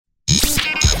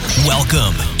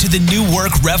Welcome to the New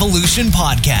Work Revolution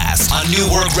podcast on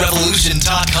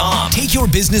newworkrevolution.com. Take your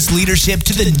business leadership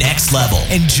to the next level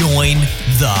and join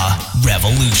the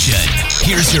revolution.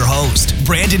 Here's your host,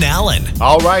 Brandon Allen.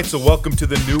 All right, so welcome to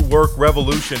the New Work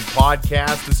Revolution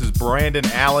podcast. This is Brandon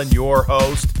Allen, your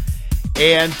host.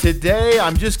 And today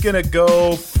I'm just going to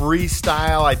go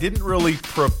freestyle. I didn't really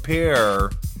prepare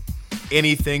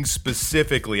anything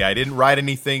specifically. I didn't write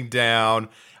anything down.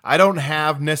 I don't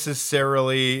have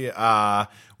necessarily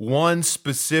one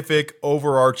specific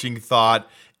overarching thought,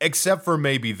 except for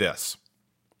maybe this.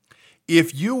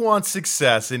 If you want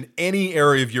success in any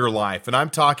area of your life, and I'm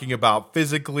talking about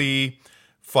physically,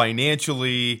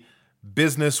 financially,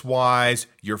 business-wise,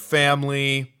 your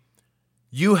family,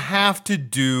 you have to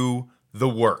do the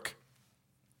work.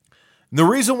 And the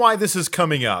reason why this is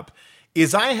coming up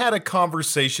is I had a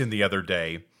conversation the other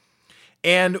day,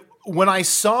 and when I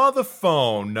saw the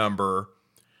phone number,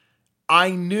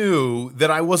 I knew that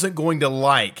I wasn't going to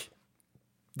like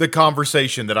the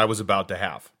conversation that I was about to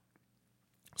have.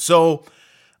 So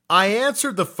I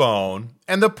answered the phone,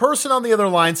 and the person on the other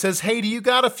line says, "Hey, do you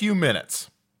got a few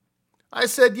minutes?" I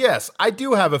said, "Yes, I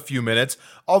do have a few minutes,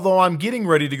 although I'm getting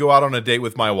ready to go out on a date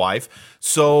with my wife,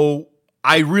 so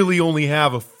I really only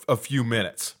have a few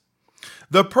minutes."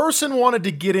 The person wanted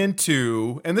to get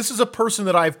into, and this is a person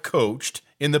that I've coached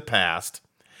in the past,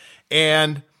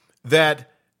 and that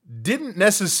didn't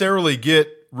necessarily get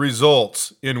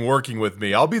results in working with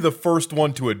me. I'll be the first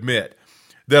one to admit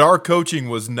that our coaching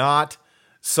was not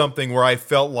something where I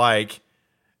felt like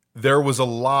there was a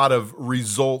lot of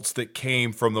results that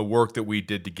came from the work that we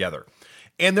did together.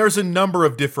 And there's a number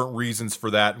of different reasons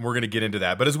for that, and we're going to get into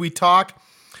that. But as we talk,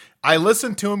 I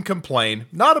listened to him complain,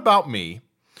 not about me,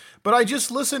 but I just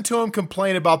listened to him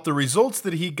complain about the results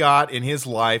that he got in his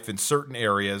life in certain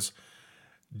areas,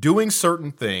 doing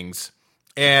certain things,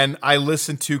 and I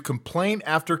listened to complaint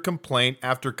after complaint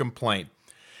after complaint.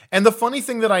 And the funny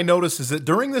thing that I noticed is that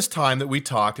during this time that we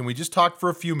talked, and we just talked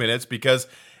for a few minutes, because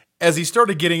as he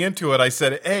started getting into it, I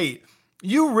said, "Hey,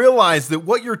 you realize that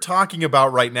what you're talking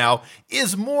about right now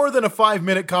is more than a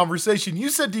 5-minute conversation. You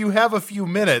said, do you have a few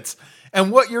minutes? And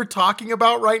what you're talking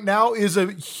about right now is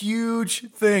a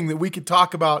huge thing that we could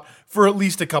talk about for at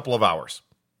least a couple of hours."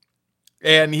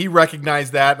 And he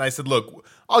recognized that, and I said, "Look,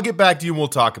 I'll get back to you and we'll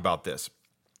talk about this."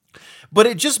 But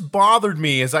it just bothered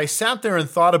me as I sat there and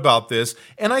thought about this,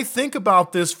 and I think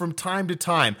about this from time to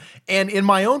time. And in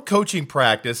my own coaching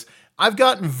practice, I've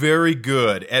gotten very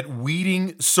good at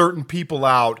weeding certain people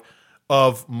out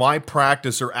of my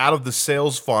practice or out of the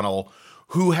sales funnel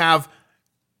who have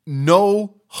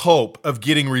no hope of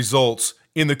getting results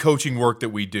in the coaching work that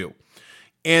we do.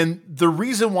 And the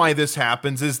reason why this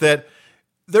happens is that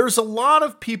there's a lot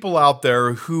of people out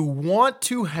there who want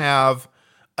to have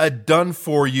a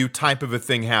done-for-you type of a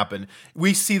thing happen.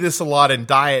 We see this a lot in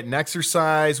diet and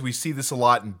exercise. We see this a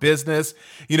lot in business.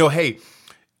 You know, hey,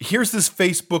 here's this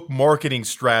Facebook marketing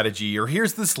strategy, or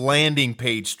here's this landing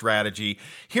page strategy.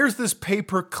 Here's this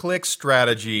pay-per-click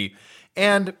strategy.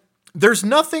 And there's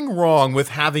nothing wrong with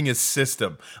having a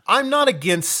system. I'm not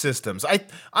against systems.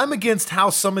 I'm against how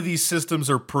some of these systems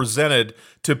are presented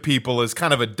to people as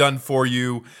kind of a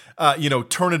done-for-you,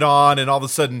 turn it on, and all of a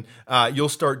sudden you'll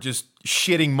start just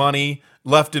shitting money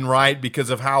left and right because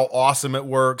of how awesome it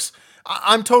works.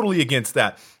 I'm totally against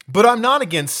that. But I'm not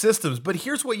against systems. But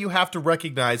here's what you have to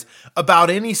recognize about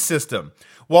any system.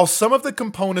 While some of the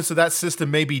components of that system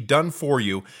may be done for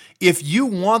you, if you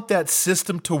want that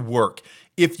system to work,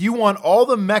 if you want all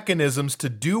the mechanisms to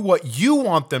do what you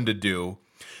want them to do,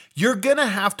 you're going to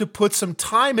have to put some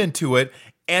time into it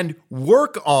and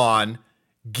work on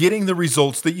getting the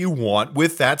results that you want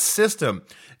with that system.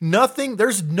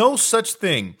 There's no such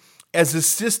thing as a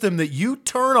system that you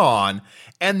turn on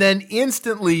and then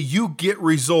instantly you get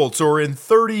results, or in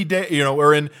 30 days,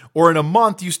 or in a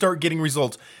month you start getting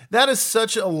results. That is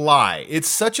such a lie. It's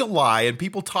such a lie, and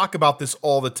people talk about this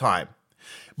all the time.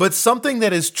 But something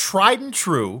that is tried and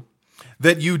true,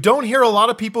 that you don't hear a lot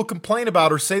of people complain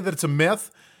about or say that it's a myth,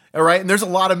 all right? And there's a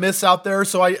lot of myths out there.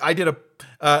 So I did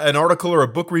an article or a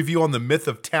book review on The Myth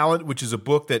of Talent, which is a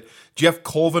book that Jeff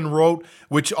Colvin wrote,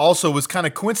 which also was kind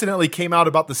of coincidentally came out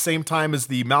about the same time as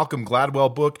the Malcolm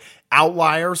Gladwell book,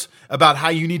 Outliers, about how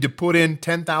you need to put in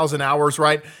 10,000 hours,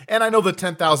 right? And I know the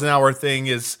 10,000 hour thing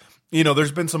is,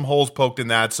 there's been some holes poked in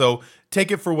that. So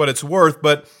take it for what it's worth.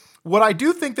 But what I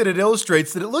do think that it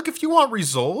illustrates that, look, if you want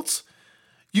results,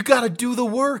 you got to do the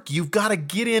work. You've got to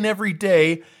get in every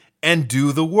day and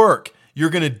do the work. You're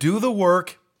going to do the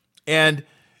work, and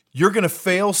you're going to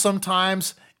fail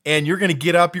sometimes, and you're going to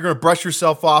get up, you're going to brush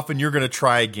yourself off, and you're going to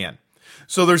try again.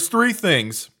 So there's three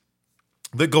things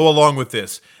that go along with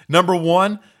this. Number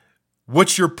one,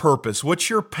 what's your purpose? What's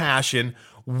your passion?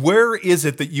 Where is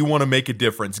it that you want to make a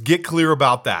difference? Get clear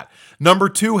about that. Number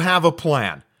two, have a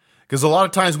plan. Because a lot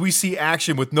of times we see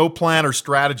action with no plan or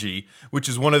strategy, which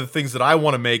is one of the things that I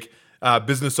want to make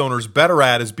business owners better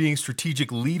at, is being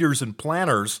strategic leaders and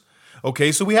planners.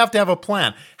 Okay, so we have to have a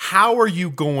plan. How are you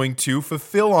going to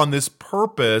fulfill on this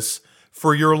purpose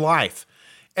for your life?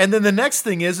 And then the next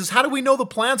thing is how do we know the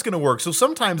plan's going to work? So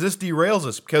sometimes this derails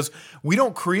us because we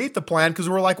don't create the plan because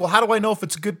we're like, well, how do I know if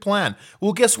it's a good plan?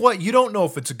 Well, guess what? You don't know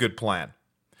if it's a good plan.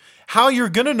 How you're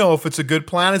going to know if it's a good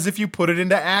plan is if you put it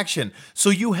into action. So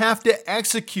you have to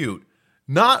execute.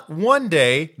 Not one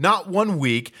day, not 1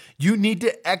 week. You need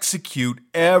to execute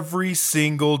every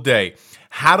single day.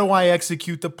 How do I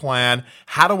execute the plan?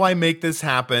 How do I make this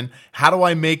happen? How do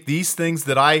I make these things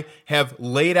that I have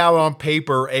laid out on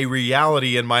paper a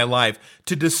reality in my life?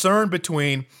 To discern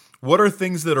between what are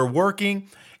things that are working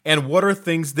and what are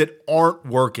things that aren't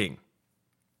working.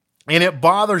 And it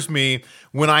bothers me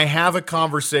when I have a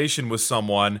conversation with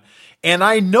someone and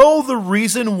I know the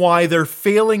reason why they're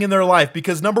failing in their life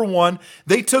because number one,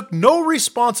 they took no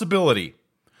responsibility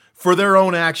for their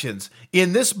own actions.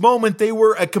 In this moment, they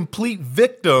were a complete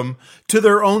victim to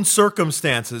their own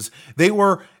circumstances. They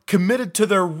were committed to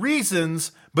their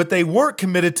reasons, but they weren't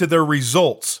committed to their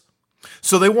results.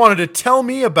 So they wanted to tell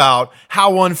me about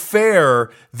how unfair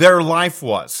their life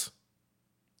was.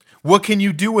 What can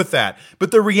you do with that? But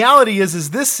the reality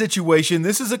is this situation,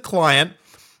 this is a client,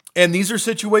 and these are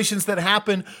situations that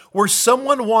happen where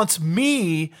someone wants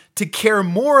me to care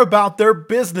more about their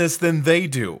business than they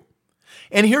do.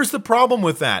 And here's the problem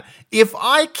with that. If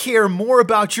I care more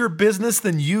about your business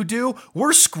than you do,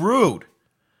 we're screwed.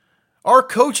 Our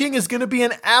coaching is going to be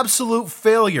an absolute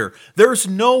failure. There's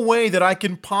no way that I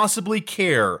can possibly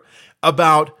care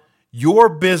about your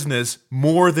business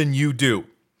more than you do.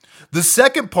 The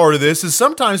second part of this is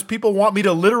sometimes people want me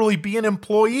to literally be an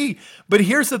employee. But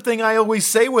here's the thing I always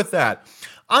say with that.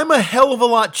 I'm a hell of a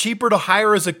lot cheaper to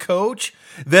hire as a coach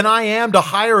than I am to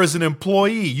hire as an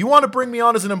employee. You want to bring me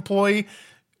on as an employee?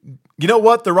 You know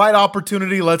what? The right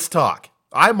opportunity, let's talk.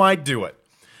 I might do it.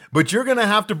 But you're going to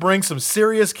have to bring some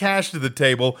serious cash to the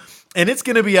table, and it's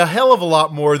going to be a hell of a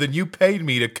lot more than you paid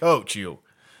me to coach you.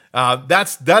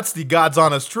 That's the God's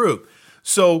honest truth.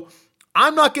 So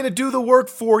I'm not going to do the work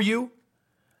for you.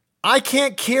 I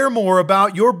can't care more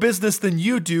about your business than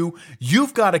you do.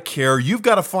 You've got to care. You've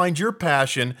got to find your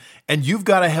passion, and you've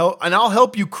got to help. And I'll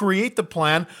help you create the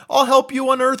plan. I'll help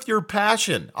you unearth your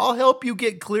passion. I'll help you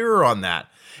get clearer on that,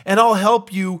 and I'll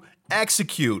help you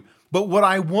execute. But what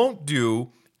I won't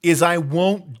do is I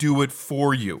won't do it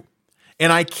for you,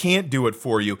 and I can't do it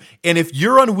for you. And if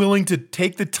you're unwilling to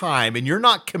take the time and you're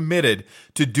not committed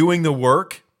to doing the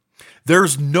work,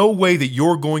 there's no way that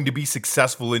you're going to be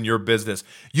successful in your business.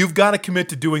 You've got to commit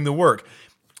to doing the work.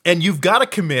 And you've got to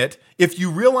commit, if you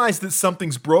realize that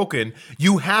something's broken,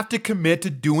 you have to commit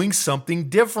to doing something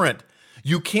different.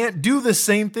 You can't do the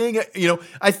same thing.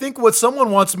 I think what someone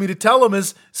wants me to tell them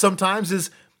is sometimes is,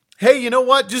 hey, you know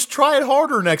what? Just try it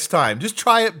harder next time. Just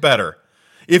try it better.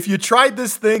 If you tried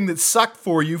this thing that sucked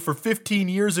for you for 15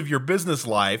 years of your business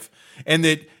life and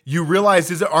that you realize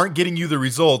it aren't getting you the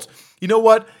results, you know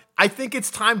what? I think it's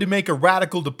time to make a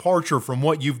radical departure from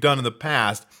what you've done in the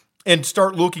past and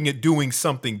start looking at doing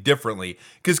something differently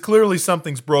because clearly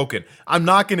something's broken. I'm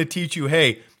not going to teach you,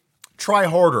 hey, try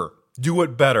harder, do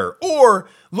it better. Or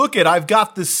look I've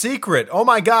got the secret. Oh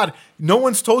my God, no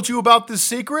one's told you about this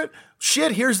secret?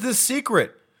 Shit, here's this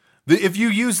secret. If you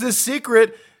use this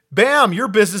secret, bam, your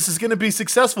business is going to be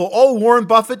successful. Oh, Warren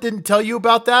Buffett didn't tell you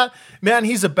about that? Man,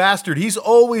 he's a bastard. He's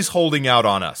always holding out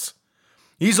on us.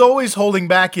 He's always holding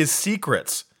back his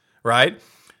secrets, right?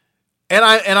 And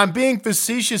I'm being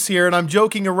facetious here and I'm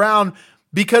joking around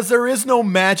because there is no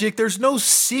magic. There's no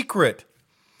secret.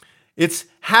 It's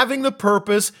having the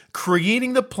purpose,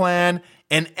 creating the plan,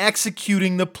 and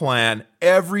executing the plan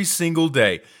every single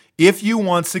day. If you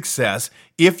want success,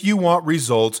 if you want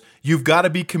results, you've got to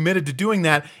be committed to doing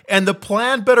that. And the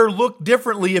plan better look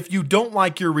differently if you don't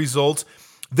like your results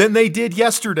than they did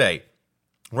yesterday.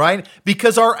 Right?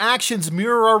 Because our actions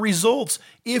mirror our results.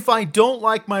 If I don't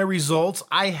like my results,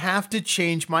 I have to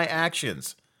change my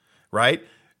actions. Right?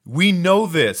 We know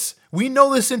this. We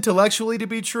know this intellectually to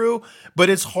be true, but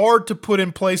it's hard to put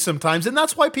in place sometimes. And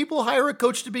that's why people hire a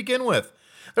coach to begin with.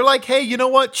 They're like, hey, you know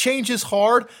what? Change is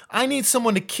hard. I need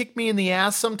someone to kick me in the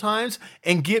ass sometimes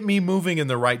and get me moving in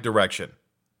the right direction.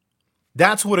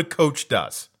 That's what a coach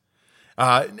does.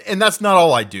 And that's not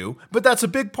all I do, but that's a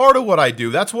big part of what I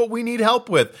do. That's what we need help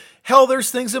with. Hell, there's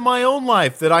things in my own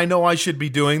life that I know I should be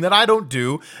doing that I don't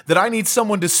do, that I need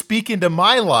someone to speak into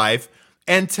my life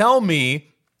and tell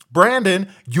me, Brandon,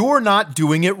 you're not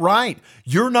doing it right.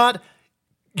 You're not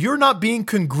being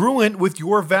congruent with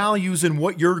your values and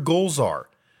what your goals are.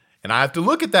 And I have to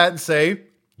look at that and say,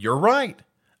 you're right.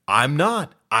 I'm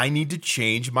not. I need to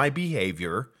change my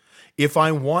behavior if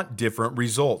I want different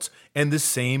results. And the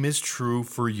same is true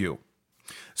for you.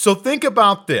 So think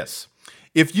about this.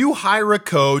 If you hire a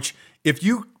coach, if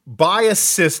you buy a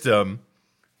system,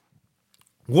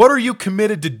 what are you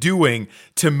committed to doing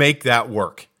to make that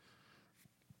work?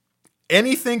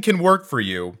 Anything can work for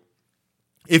you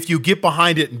if you get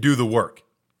behind it and do the work.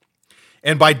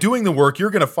 And by doing the work, you're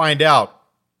going to find out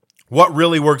what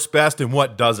really works best and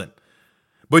what doesn't.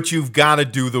 But you've got to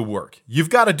do the work. You've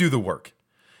got to do the work.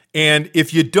 And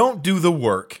if you don't do the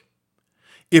work,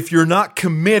 if you're not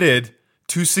committed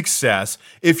to success,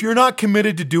 if you're not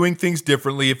committed to doing things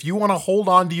differently, if you want to hold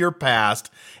on to your past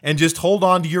and just hold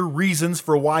on to your reasons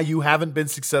for why you haven't been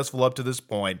successful up to this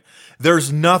point,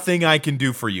 there's nothing I can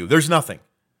do for you. There's nothing.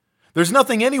 There's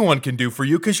nothing anyone can do for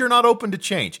you because you're not open to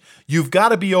change. You've got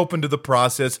to be open to the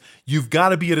process. You've got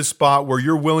to be at a spot where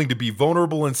you're willing to be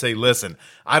vulnerable and say, listen,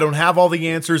 I don't have all the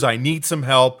answers. I need some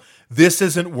help. This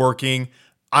isn't working.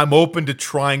 I'm open to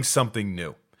trying something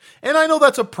new. And I know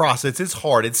that's a process. It's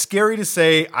hard. It's scary to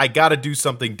say, I got to do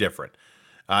something different.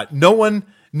 No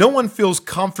one feels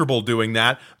comfortable doing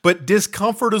that, but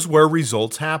discomfort is where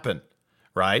results happen,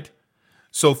 right?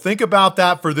 So think about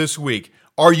that for this week.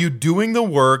 Are you doing the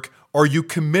work? Are you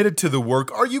committed to the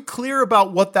work? Are you clear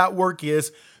about what that work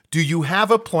is? Do you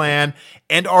have a plan?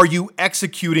 And are you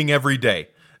executing every day?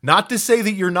 Not to say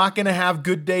that you're not going to have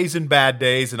good days and bad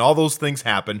days and all those things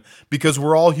happen because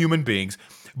we're all human beings.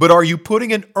 But are you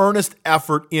putting an earnest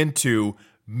effort into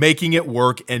making it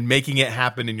work and making it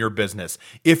happen in your business?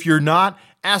 If you're not,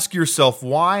 ask yourself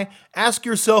why. Ask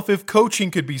yourself if coaching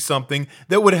could be something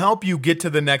that would help you get to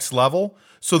the next level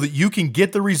so that you can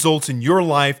get the results in your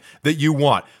life that you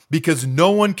want. Because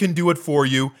no one can do it for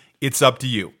you. It's up to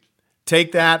you.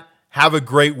 Take that. Have a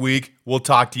great week. We'll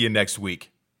talk to you next week.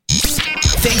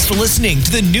 Thanks for listening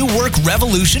to the New Work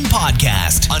Revolution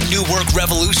podcast on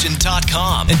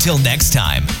newworkrevolution.com. Until next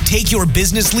time, take your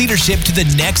business leadership to the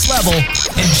next level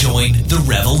and join the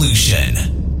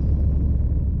revolution.